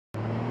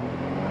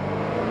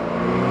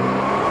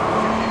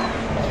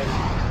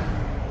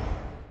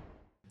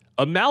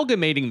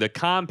Amalgamating the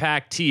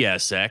compact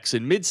TSX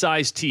and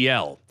midsize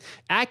TL,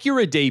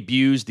 Acura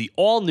debuts the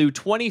all-new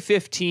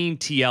 2015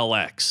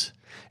 TLX,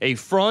 a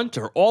front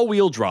or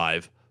all-wheel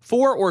drive,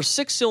 4- or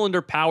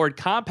 6-cylinder powered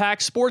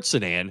compact sports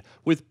sedan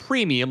with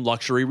premium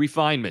luxury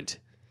refinement.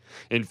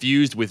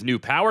 Infused with new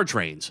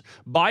powertrains,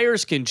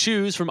 buyers can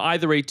choose from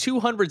either a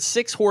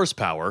 206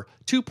 horsepower,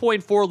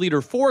 2.4-liter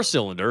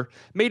 4-cylinder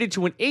mated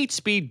to an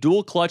 8-speed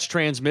dual-clutch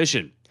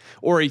transmission,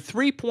 or a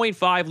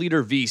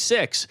 3.5-liter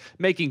V6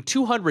 making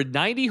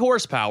 290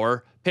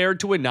 horsepower paired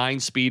to a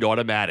 9-speed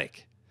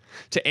automatic.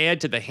 To add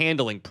to the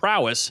handling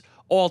prowess,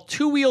 all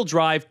two-wheel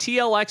drive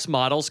TLX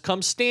models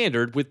come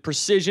standard with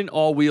precision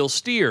all-wheel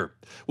steer,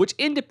 which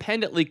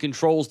independently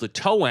controls the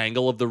toe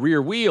angle of the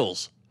rear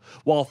wheels,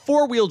 while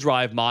four-wheel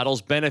drive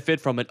models benefit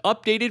from an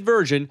updated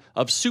version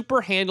of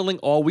super handling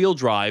all-wheel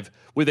drive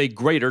with a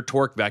greater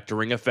torque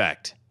vectoring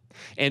effect.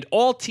 And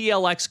all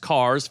TLX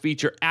cars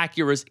feature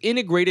Acura's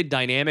integrated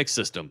dynamic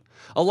system,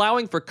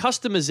 allowing for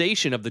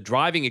customization of the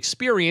driving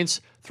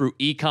experience through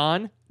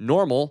Econ,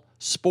 Normal,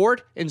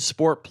 Sport, and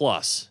Sport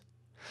Plus.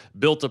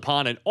 Built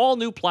upon an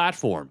all-new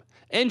platform,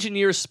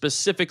 engineers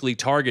specifically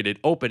targeted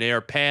open-air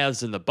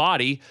paths in the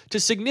body to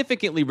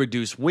significantly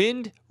reduce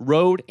wind,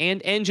 road,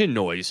 and engine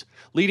noise,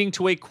 leading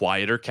to a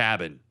quieter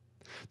cabin.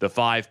 The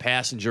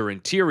 5-passenger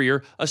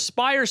interior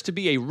aspires to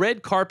be a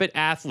red carpet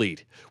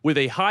athlete with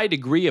a high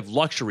degree of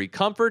luxury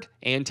comfort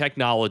and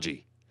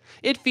technology.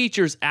 It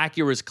features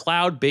Acura's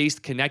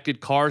cloud-based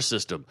connected car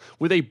system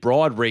with a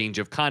broad range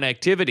of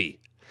connectivity,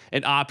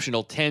 an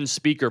optional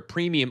 10-speaker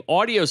premium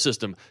audio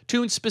system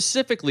tuned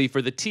specifically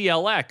for the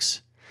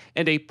TLX,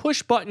 and a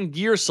push-button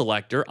gear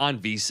selector on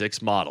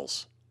V6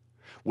 models.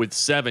 With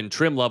 7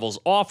 trim levels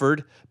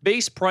offered,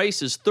 base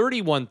price is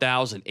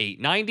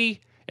 $31,890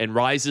 and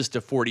rises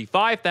to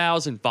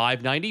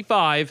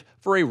 $45,595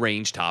 for a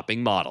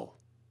range-topping model.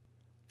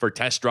 For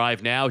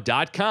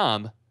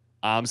TestDriveNow.com,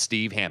 I'm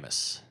Steve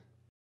Hammis.